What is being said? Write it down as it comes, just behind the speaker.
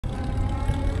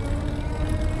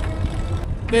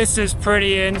This is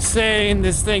pretty insane.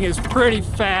 This thing is pretty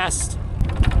fast.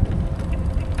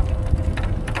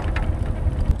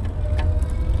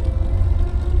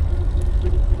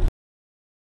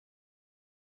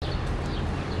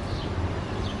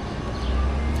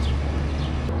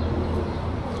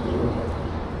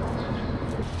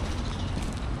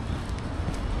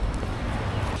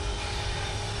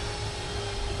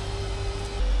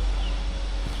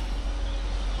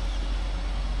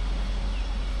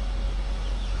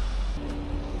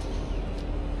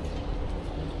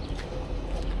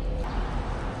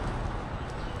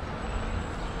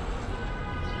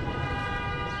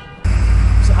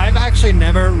 I've actually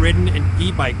never ridden an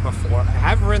e-bike before. I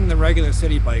have ridden the regular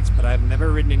city bikes, but I've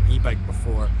never ridden an e-bike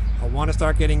before. I want to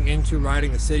start getting into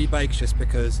riding the city bikes just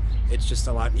because it's just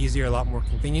a lot easier, a lot more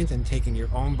convenient than taking your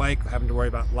own bike, having to worry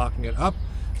about locking it up.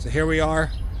 So here we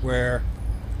are, we're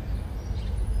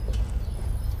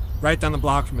right down the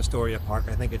block from Astoria Park.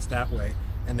 I think it's that way.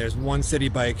 And there's one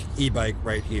CitiBike e-bike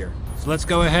right here. So let's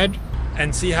go ahead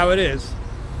and see how it is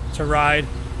to ride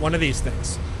one of these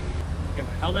things. Get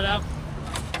my helmet out.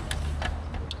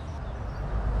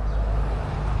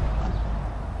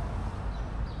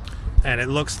 And it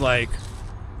looks like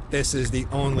this is the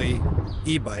only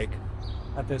e-bike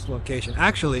at this location.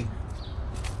 Actually,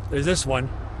 there's this one.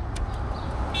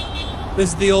 This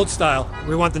is the old style.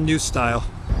 We want the new style.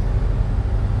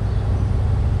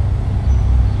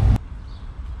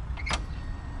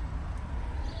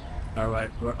 All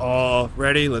right, we're all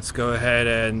ready. Let's go ahead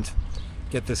and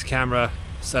get this camera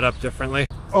set up differently.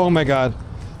 Oh my God,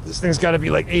 this thing's gotta be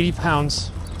like 80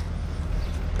 pounds.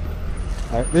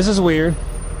 All right, this is weird.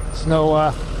 There's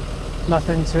no,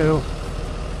 nothing to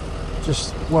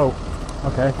just, whoa,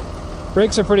 okay.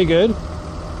 Brakes are pretty good.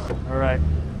 All right.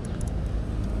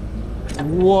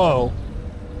 Whoa.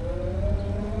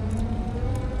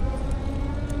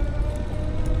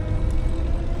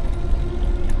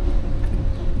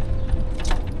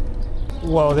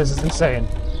 Whoa, this is insane.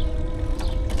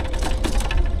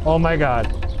 Oh my God.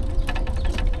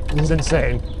 This is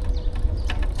insane.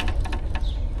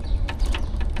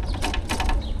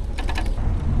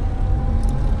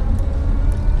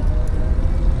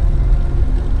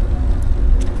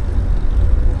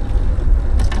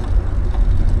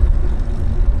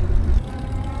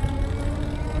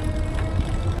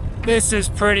 This is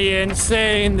pretty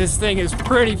insane. This thing is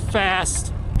pretty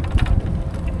fast.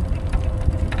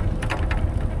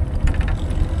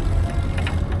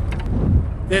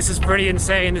 This is pretty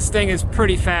insane. This thing is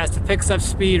pretty fast. It picks up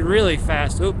speed really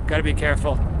fast. Oop, gotta be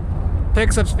careful.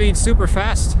 Picks up speed super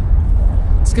fast.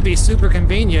 This could be super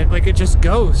convenient. Like, it just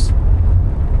goes.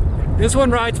 This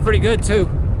one rides pretty good too.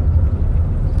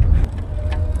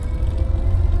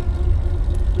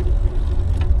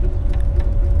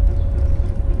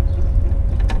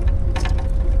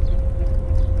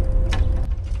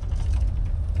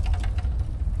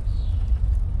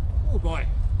 Boy,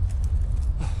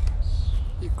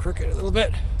 you crook it a little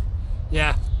bit.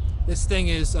 Yeah, this thing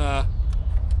is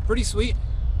pretty sweet.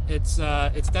 It's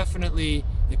definitely,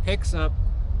 it picks up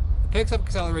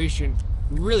acceleration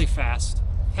really fast,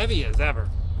 heavy as ever.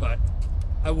 But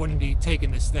I wouldn't be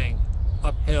taking this thing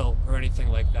uphill or anything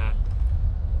like that.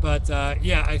 But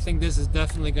yeah, I think this is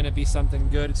definitely going to be something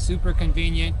good. It's super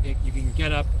convenient. You can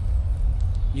get up,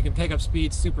 you can pick up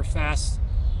speed super fast.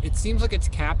 It seems like it's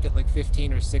capped at like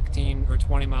 15 or 16 or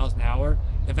 20 miles an hour.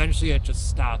 Eventually it just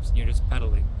stops and you're just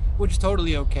pedaling, which is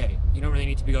totally okay. You don't really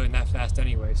need to be going that fast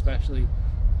anyway, especially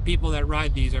people that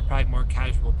ride these are probably more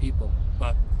casual people.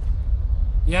 But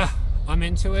yeah, I'm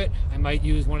into it. I might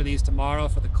use one of these tomorrow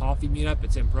for the coffee meetup.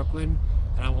 It's in Brooklyn,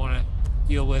 and I want to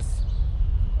deal with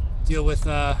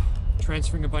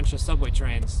transferring a bunch of subway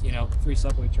trains, you know, 3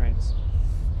 subway trains.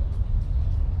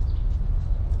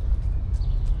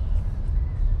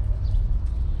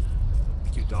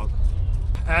 Cute dog.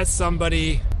 As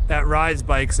somebody that rides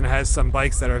bikes and has some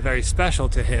bikes that are very special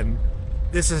to him,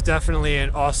 this is definitely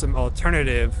an awesome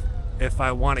alternative if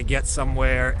I want to get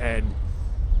somewhere and,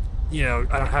 you know,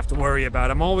 I don't have to worry about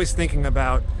it. I'm always thinking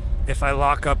about if I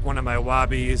lock up one of my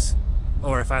Wobbies,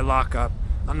 or if I lock up,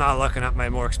 I'm not locking up my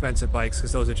more expensive bikes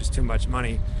because those are just too much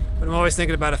money, but I'm always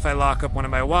thinking about if I lock up one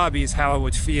of my Wobbies, how I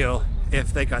would feel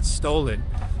if they got stolen,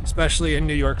 especially in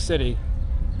New York City.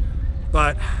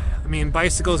 But I mean,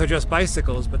 bicycles are just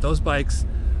bicycles, but those bikes,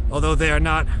 although they are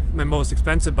not my most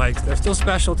expensive bikes, they're still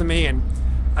special to me, and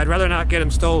I'd rather not get them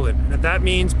stolen. And if that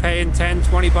means paying 10,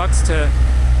 20 bucks to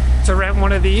rent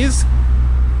one of these,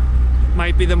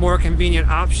 might be the more convenient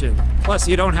option. Plus,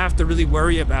 you don't have to really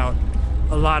worry about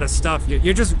a lot of stuff.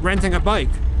 You're just renting a bike.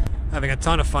 Having a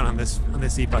ton of fun on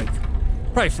this e-bike.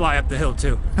 Probably fly up the hill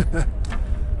too.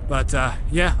 But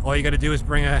yeah, all you got to do is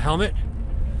bring a helmet,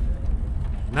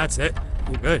 and that's it.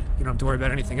 You're good. You don't have to worry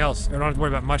about anything else. You don't have to worry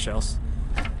about much else.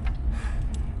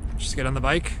 Just get on the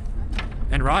bike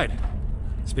and ride.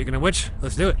 Speaking of which,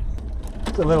 let's do it.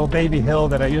 It's a little baby hill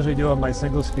that I usually do on my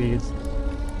single speeds.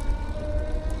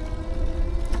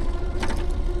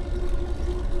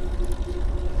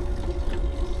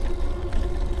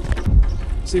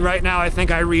 See, right now I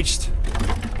think I reached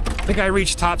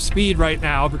top speed right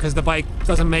now because the bike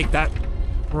doesn't make that.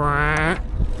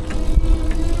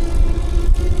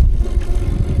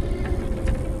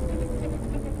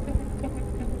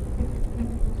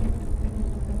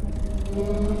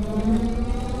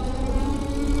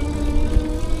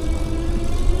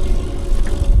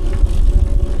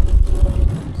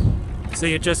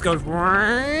 See, it just goes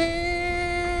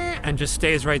and just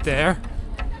stays right there.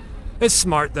 It's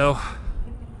smart though.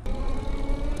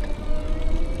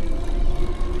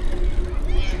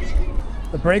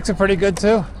 The brakes are pretty good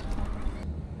too.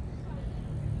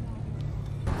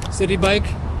 CitiBike,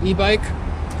 e-bike,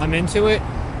 I'm into it.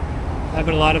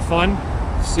 Having a lot of fun.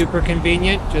 Super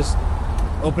convenient. Just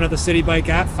open up the CitiBike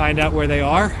app, find out where they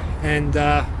are, and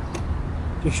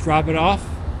just drop it off.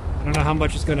 I don't know how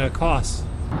much it's gonna cost.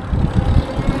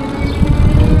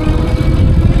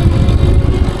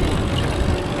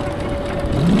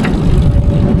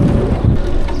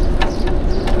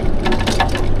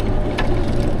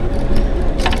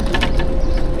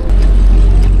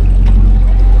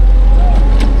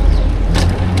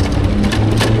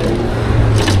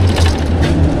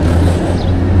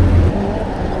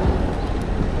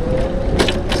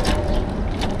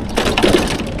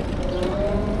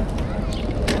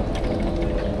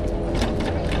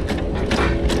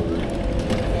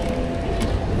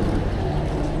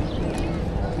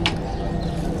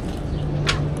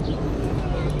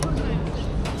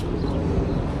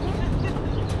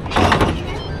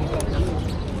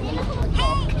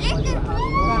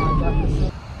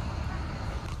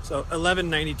 So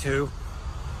 $11.92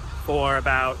 for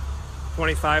about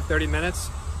 25-30 minutes.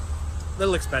 A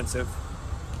little expensive.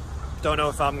 Don't know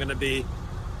if I'm going to be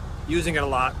using it a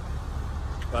lot,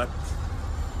 but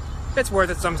it's worth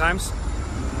it sometimes.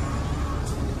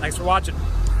 Thanks for watching.